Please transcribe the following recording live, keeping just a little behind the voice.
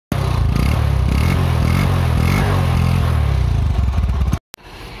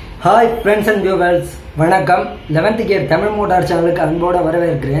Hi friends and viewers, வணக்கம். 11th gear Tamil motor சேனலுக்கு அன்போட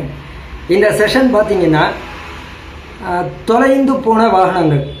வரவேற்கிறேன். இந்த செஷன் பார்த்தீங்கன்னா தொலைந்து போன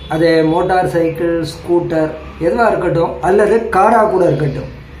வாகனங்கள், அது மோட்டார் சைக்கிள், ஸ்கூட்டர் எதுவாக இருக்கட்டும் அல்லது காராக கூட இருக்கட்டும்,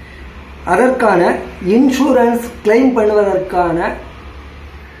 அதற்கான இன்சூரன்ஸ் கிளைம் பண்ணுவதற்கான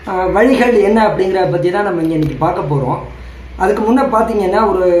வழிகள் என்ன அப்படிங்கிறத பற்றி தான் நம்ம இன்னைக்கு பார்க்க போகிறோம். அதுக்கு முன்னே பார்த்தீங்கன்னா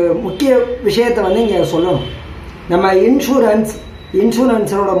ஒரு முக்கிய விஷயத்தை இங்கே சொல்லணும். நம்ம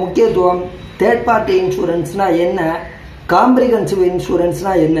இன்சூரன்ஸோட முக்கியத்துவம், தேர்ட் பார்ட்டி இன்சூரன்ஸ்னால் என்ன, காம்ப்ரிஹென்சிவ்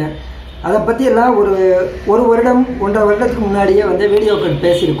இன்சூரன்ஸ்னால் என்ன, அதை பற்றியெல்லாம் ஒரு வருடம் 1.5 வருடத்துக்கு முன்னாடியே வீடியோக்கள்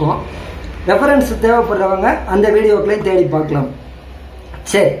பேசியிருக்கோம். ரெஃபரன்ஸ் தேவைப்படுறவங்க அந்த வீடியோக்களையும் தேடி பார்க்கலாம்.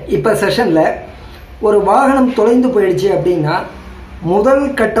 சரி, இப்போ செஷனில் ஒரு வாகனம் தொலைந்து போயிடுச்சு அப்படின்னா முதல்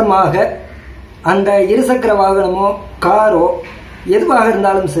கட்டமாக அந்த இருசக்கர வாகனமோ காரோ எதுவாக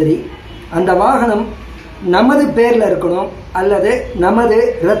இருந்தாலும் சரி, அந்த வாகனம் நமது பேரில் இருக்கணும் அல்லது நமது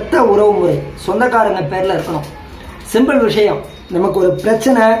இரத்த உறவு முறை சொந்தக்காரங்க பேரில் இருக்கணும். சிம்பிள் விஷயம். நமக்கு ஒரு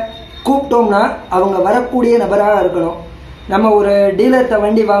பிரச்சனை கூப்பிட்டோம்னா அவங்க வரக்கூடிய நபராக இருக்கணும். நம்ம ஒரு டீலர்கிட்ட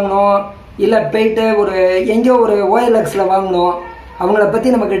வண்டி வாங்கினோம், இல்லை போயிட்டு எங்கேயோ ஒரு OLXில் வாங்கினோம், அவங்கள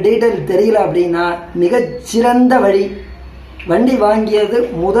பற்றி நமக்கு டீட்டெயில் தெரியல அப்படின்னா மிகச்சிறந்த வழி, வண்டி வாங்கியது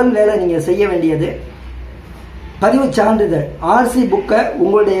முதல் வேலை நீங்கள் செய்ய வேண்டியது பதிவு சான்றிதழ், ஆர்சி புக்கை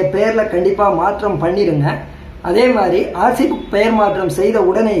உங்களுடைய பெயரில் கண்டிப்பாக மாற்றம் பண்ணிடுங்க. அதே மாதிரி ஆர்சி புக் பெயர் மாற்றம் செய்த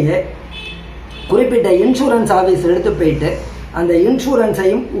உடனேயே குறிப்பிட்ட இன்சூரன்ஸ் ஆஃபீஸ் எடுத்து போயிட்டு அந்த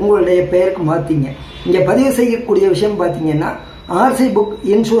இன்சூரன்ஸையும் உங்களுடைய பெயருக்கு மாற்றிங்க. இங்கே பதிவு செய்யக்கூடிய விஷயம் பார்த்தீங்கன்னா ஆர்சி புக்,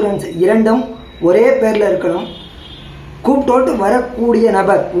 இன்சூரன்ஸ் இரண்டும் ஒரே பேரில் இருக்கணும். கூப்பிட்டோட்டு வரக்கூடிய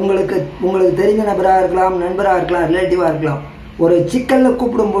நபர் உங்களுக்கு தெரிஞ்ச நபராக இருக்கலாம், நண்பராக இருக்கலாம், ரிலேட்டிவாக இருக்கலாம். ஒரு சிக்கலில்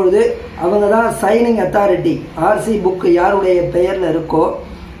கூப்பிடும்பொழுது அவங்க தான் சைனிங் அத்தாரிட்டி. ஆர்சி புக்கு யாருடைய பெயரில் இருக்கோ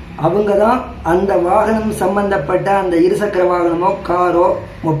அவங்க தான் அந்த வாகனம் சம்பந்தப்பட்ட அந்த இருசக்கர வாகனமோ காரோ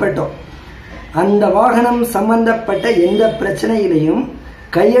மொப்பெட்டோ அந்த வாகனம் சம்பந்தப்பட்ட எந்த பிரச்சனையிலையும்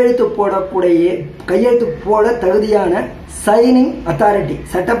கையெழுத்து போட தகுதியான சைனிங் அத்தாரிட்டி.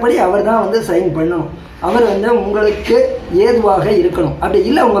 சட்டப்படி அவர் தான் சைன் பண்ணணும். அவர் உங்களுக்கு ஏதுவாக இருக்கணும். அப்படி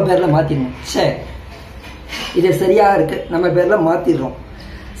இல்லை உங்கள் பேரில் மாற்றிடணும். சரி, இது சரியாக இருக்குது, நம்ம பேரில் மாற்றிடுறோம்.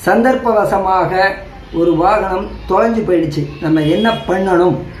 சந்தர்ப்பவசமாக ஒரு வாகனம் தொலைஞ்சு போயிடுச்சு, நம்ம என்ன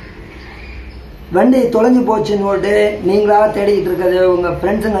பண்ணணும்? வண்டி தொலைஞ்சு போச்சுன்னு நீங்களாக தேடிக்கிட்டு இருக்கிறது, உங்கள்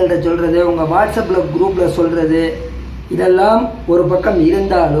ஃப்ரெண்ட்ஸுங்கள்ட்ட சொல்கிறது, உங்கள் வாட்ஸ்அப்பில் குரூப்பில் சொல்கிறது, இதெல்லாம் ஒரு பக்கம்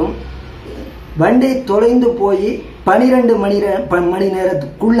இருந்தாலும் வண்டி தொலைந்து போய் 12 மணி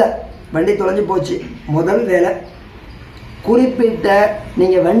நேரத்துக்குள்ள வண்டி தொலைஞ்சு போச்சு, முதல் வேலை குறிப்பிட்ட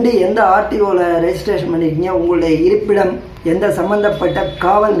நீங்கள் வண்டி எந்த ஆர்டிஓவில் ரெஜிஸ்ட்ரேஷன் பண்ணியிருக்கீங்க, உங்களுடைய இருப்பிடம் எந்த சம்மந்தப்பட்ட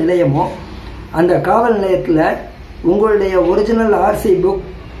காவல் நிலையமோ அந்த காவல் நிலையத்தில் உங்களுடைய original RC book,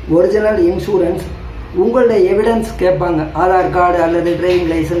 original insurance, உங்களுடைய எவிடன்ஸ் கேட்பாங்க. ஆதார் கார்டு அல்லது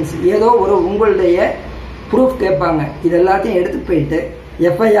டிரைவிங் லைசன்ஸ், ஏதோ உங்களுடைய ப்ரூஃப் கேட்பாங்க. இது எல்லாத்தையும் எடுத்து போயிட்டு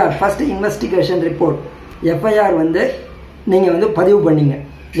FIR, first investigation report, FIR நீங்கள் பதிவு பண்ணிங்க.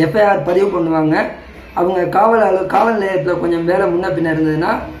 எஃப்ஐஆர் பதிவு பண்ணுவாங்க. அவங்க காவல் நிலையத்தில் கொஞ்சம் வேலை முன்ன பின்ன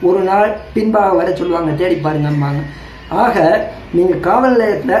இருந்ததுன்னா ஒரு நாள் பின்பாக வர சொல்லுவாங்க, தேடி பாருங்கம்பாங்க. ஆக நீங்கள் காவல்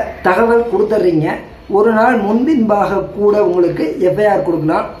நிலையத்தில் தகவல் கொடுத்துட்றீங்க, ஒரு நாள் முன்பின்பாக கூட உங்களுக்கு எஃப்ஐஆர்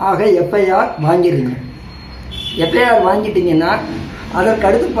கொடுக்கலாம். ஆக எஃப்ஐஆர் வாங்கிடுறீங்க. எஃப்ஐஆர் வாங்கிட்டீங்கன்னா அதற்கு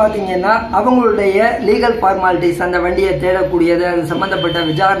அடுத்து பார்த்தீங்கன்னா அவங்களுடைய லீகல் ஃபார்மாலிட்டிஸ், அந்த வண்டியை தேடக்கூடியது, அது சம்மந்தப்பட்ட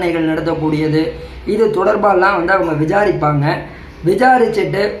விசாரணைகள் நடத்தக்கூடியது, இது தொடர்பாலாம் அவங்க விசாரிப்பாங்க.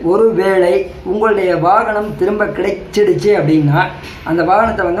 விசாரிச்சுட்டு ஒருவேளை உங்களுடைய வாகனம் திரும்ப கிடைச்சிடுச்சு அப்படின்னா அந்த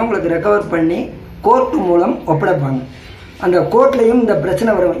வாகனத்தை உங்களுக்கு ரெக்கவர் பண்ணி கோர்ட்டு மூலம் ஒப்படைப்பாங்க. அந்த கோர்ட்லேயும் இந்த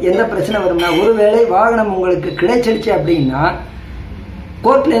பிரச்சனை வரும். எந்த பிரச்சனை வரும்னா, ஒருவேளை வாகனம் உங்களுக்கு கிடைச்சிடுச்சு அப்படின்னா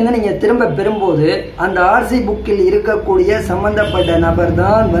கோர்ட்லேருந்து நீங்கள் திரும்ப பெறும்போது அந்த ஆர்சி புக்கில் இருக்கக்கூடிய சம்மந்தப்பட்ட நபர்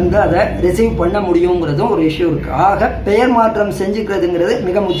தான் அதை ரிசீவ் பண்ண முடியுங்கிறதும் ஒரு இஷ்யூ இருக்குது. ஆக பெயர் மாற்றம் செஞ்சுக்கிறதுங்கிறது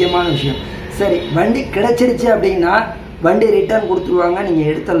மிக முக்கியமான விஷயம். சரி, வண்டி கிடைச்சிருச்சு அப்படின்னா வண்டி ரிட்டர்ன் கொடுத்துருவாங்க, நீங்கள்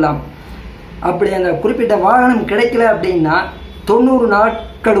எடுத்துடலாம். அப்படி அந்த குறிப்பிட்ட வாகனம் கிடைக்கல அப்படின்னா 90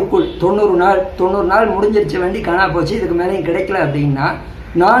 நாட்களுக்குள் 90 நாள் முடிஞ்சிருச்சு, வண்டி காணா போச்சு, இதுக்கு மேலேயும் கிடைக்கல அப்படின்னா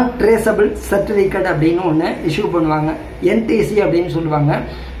நான் ட்ரேசபிள் சர்டிஃபிகேட் அப்படின்னு ஒன்று இஷ்யூ பண்ணுவாங்க, NTC அப்படின்னு சொல்லுவாங்க.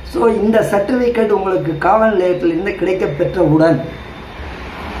 ஸோ இந்த சர்டிஃபிகேட் உங்களுக்கு காவல் நிலையத்திலிருந்து கிடைக்க பெற்றவுடன்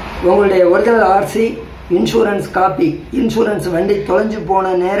உங்களுடைய original RC, insurance copy, insurance வண்டி தொலைஞ்சு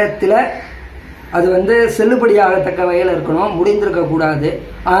போன நேரத்தில் அது செல்லுபடியாகத்தக்க வகையில் இருக்கணும், முடிந்திருக்கக்கூடாது.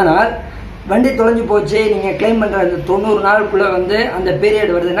 ஆனால் வண்டி தொலைஞ்சு போச்சு, நீங்கள் கிளைம் பண்ணுற அந்த 90 நாளுக்குள்ளே அந்த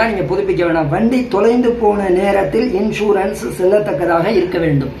பீரியட் வருதுன்னா நீங்கள் புதுப்பிக்க வேணாம். வண்டி தொலைந்து போன நேரத்தில் இன்சூரன்ஸ் செல்லத்தக்கதாக இருக்க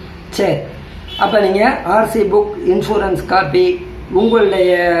வேண்டும். சரி, அப்போ நீங்கள் ஆர்சி புக், இன்சூரன்ஸ் காப்பி,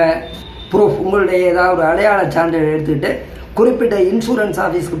 உங்களுடைய ப்ரூஃப், உங்களுடைய ஏதாவது ஒரு அடையாள சான்றிதழ் எடுத்துக்கிட்டு குறிப்பிட்ட இன்சூரன்ஸ்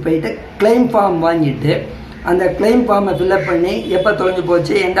ஆஃபீஸ்க்கு போயிட்டு கிளைம் ஃபார்ம் வாங்கிட்டு அந்த கிளைம் ஃபார்மை ஃபில்அப் பண்ணி எப்போ தொலைஞ்சு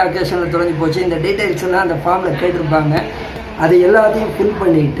போச்சு, எந்த அக்கேஷனில் தொலைஞ்சு போச்சு, இந்த டீட்டெயில்ஸ் எல்லாம் அந்த ஃபார்மில் கேட்டிருப்பாங்க. அது எல்லாத்தையும் ஃபில்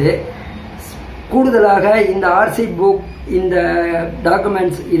பண்ணிவிட்டு கூடுதலாக இந்த ஆர்சி புக், இந்த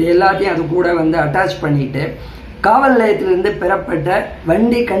டாக்குமெண்ட்ஸ் இது எல்லாத்தையும் அது கூட வந்து அட்டாச் பண்ணிவிட்டு காவல் நிலையத்திலிருந்து பெறப்பட்ட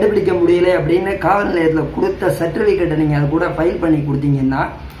வண்டி கண்டுபிடிக்க முடியல அப்படின்னு காவல் நிலையத்தில் கொடுத்த சர்டிஃபிகேட்டை நீங்கள் அது கூட ஃபைல் பண்ணி கொடுத்தீங்கன்னா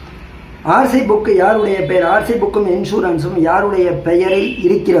ஆர்சி புக்கு யாருடைய பெயர், ஆர்சி புக்கும் இன்சூரன்ஸும் யாருடைய பெயரில்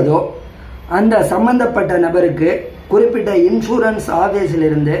இருக்கிறதோ அந்த சம்பந்தப்பட்ட நபருக்கு குறிப்பிட்ட இன்சூரன்ஸ்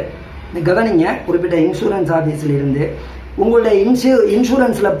ஆஃபீஸிலிருந்து கவனிங்க, குறிப்பிட்ட இன்சூரன்ஸ் ஆஃபீஸிலிருந்து உங்களுடைய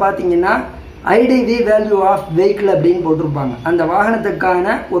இன்சூரன்ஸில் பார்த்தீங்கன்னா ஐடிவி வேல்யூ ஆஃப் வெஹிக்கிள் அப்படின்னு போட்டிருப்பாங்க. அந்த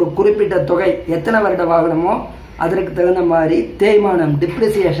வாகனத்துக்கான ஒரு குறிப்பிட்ட தொகை, எத்தனை வருட வாகனமோ அதற்கு தகுந்த மாதிரி தேய்மானம்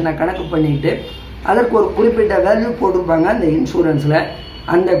டிப்ரிசியேஷனை கணக்கு பண்ணிட்டு அதற்கு ஒரு குறிப்பிட்ட வேல்யூ போட்டிருப்பாங்க அந்த இன்சூரன்ஸில்.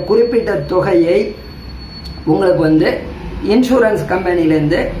 அந்த குறிப்பிட்ட தொகையை உங்களுக்கு வந்து இன்சூரன்ஸ்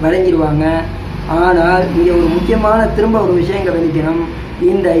கம்பெனிலேருந்து வழங்கிடுவாங்க. ஆனால் இங்கே ஒரு முக்கியமான திரும்ப ஒரு விஷயம் கவனிக்கணும்.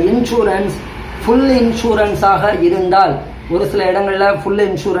 இந்த இன்சூரன்ஸ் ஃபுல் இன்சூரன்ஸாக இருந்தால், ஒரு சில இடங்களில் ஃபுல்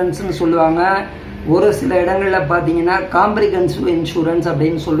இன்சூரன்ஸ்னு சொல்லுவாங்க, ஒரு சில இடங்களில் பார்த்தீங்கன்னா காம்ப்ரிஹென்சிவ் இன்சூரன்ஸ்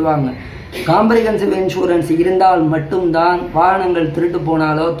அப்படின்னு சொல்லுவாங்க. காம்ப்ரிஹென்சிவ் இன்சூரன்ஸ் இருந்தால் மட்டும்தான் வாகனங்கள் திருட்டு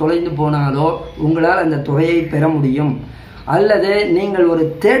போனாலோ தொலைந்து போனாலோ உங்களால் அந்த தொகையை பெற முடியும். அல்லது நீங்கள் ஒரு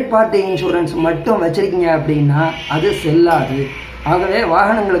தேர்ட் பார்ட்டி இன்சூரன்ஸ் மட்டும் வச்சிருக்கீங்க அப்படின்னா அது செல்லாது. ஆகவே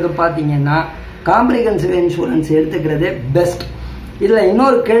வாகனங்களுக்கு பார்த்தீங்கன்னா காம்ப்ரிஹென்சிவ் இன்சூரன்ஸ் எடுத்துக்கிறது பெஸ்ட். இதில்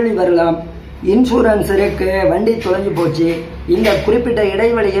இன்னொரு கேள்வி வரலாம், இன்சூரன்ஸ் இருக்கு, வண்டி தொலைஞ்சு போச்சு, இந்த குறிப்பிட்ட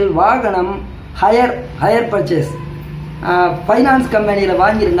இடைவெளியில் வாகனம் ஹையர் பர்ச்சேஸ் ஃபைனான்ஸ் கம்பெனியில்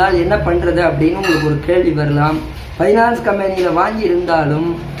வாங்கியிருந்தால் என்ன பண்ணுறது அப்படின்னு உங்களுக்கு ஒரு கேள்வி வரலாம். ஃபைனான்ஸ் கம்பெனியில் வாங்கியிருந்தாலும்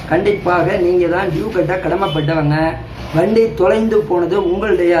கண்டிப்பாக நீங்கள் தான் டியூ கட்ட கடமைப்பட்டவங்க. வண்டி தொலைந்து போனது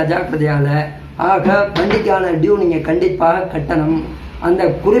உங்களுடைய அஜாக்கிரதையால். ஆக வண்டிக்கான டியூ நீங்கள் கண்டிப்பாக கட்டணும். அந்த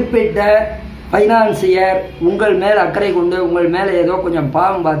குறிப்பிட்ட ஃபைனான்சியர் உங்கள் மேல் அக்கறை கொண்டு உங்கள் மேலே ஏதோ கொஞ்சம்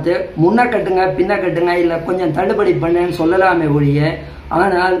பாவம் பார்த்து முன்ன கட்டுங்க பின்ன கட்டுங்க இல்லை கொஞ்சம் தள்ளுபடி பண்ணேன்னு சொல்லலாமே ஒழிய,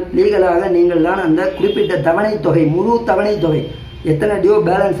 ஆனால் லீகலாக நீங்கள் தான் அந்த குறிப்பிட்ட தவணை தொகை, முழு தவணை தொகை, எத்தனை டியூ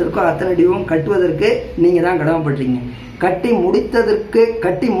பேலன்ஸ் இருக்கோ அத்தனை டியூவும் கட்டுவதற்கு நீங்கள் தான் கடமைப்பட்டீங்க.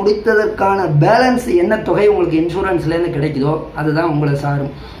 கட்டி முடித்ததற்கான பேலன்ஸ் என்ன தொகை உங்களுக்கு இன்சூரன்ஸ்லேருந்து கிடைக்குதோ அதுதான் உங்களை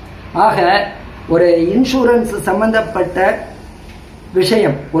சாரும். ஆக ஒரு இன்சூரன்ஸ் சம்பந்தப்பட்ட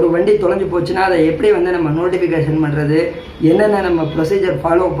விஷயம், ஒரு வண்டி தொலைஞ்சு போச்சுன்னா அதை எப்படி வந்து நம்ம நோட்டிஃபிகேஷன் பண்ணுறது, என்னென்ன நம்ம ப்ரொசீஜர்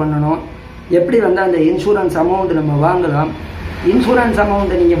ஃபாலோ பண்ணணும், எப்படி வந்து அந்த இன்சூரன்ஸ் அமௌண்ட் நம்ம வாங்கலாம், இன்சூரன்ஸ்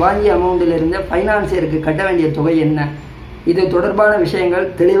அமௌண்ட்டை நீங்கள் வாங்கிய அமௌண்ட்டிலிருந்து ஃபைனான்சியருக்கு கட்ட வேண்டிய தொகை என்ன, இது தொடர்பான விஷயங்கள்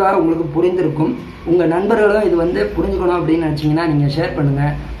தெளிவாக உங்களுக்கு புரிந்திருக்கும். உங்கள் நண்பர்களும் இது வந்து புரிஞ்சுக்கணும் அப்படின்னு நினச்சிங்கன்னா நீங்கள் ஷேர்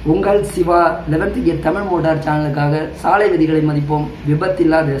பண்ணுங்கள். உங்கள் Siva 11th gear Tamil motor சேனலுக்காக சாலை விதிகளை மதிப்போம்,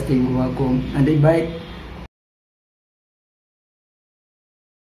 விபத்தில்லா தேசத்தை உருவாக்குவோம். நன்றி, பாய்.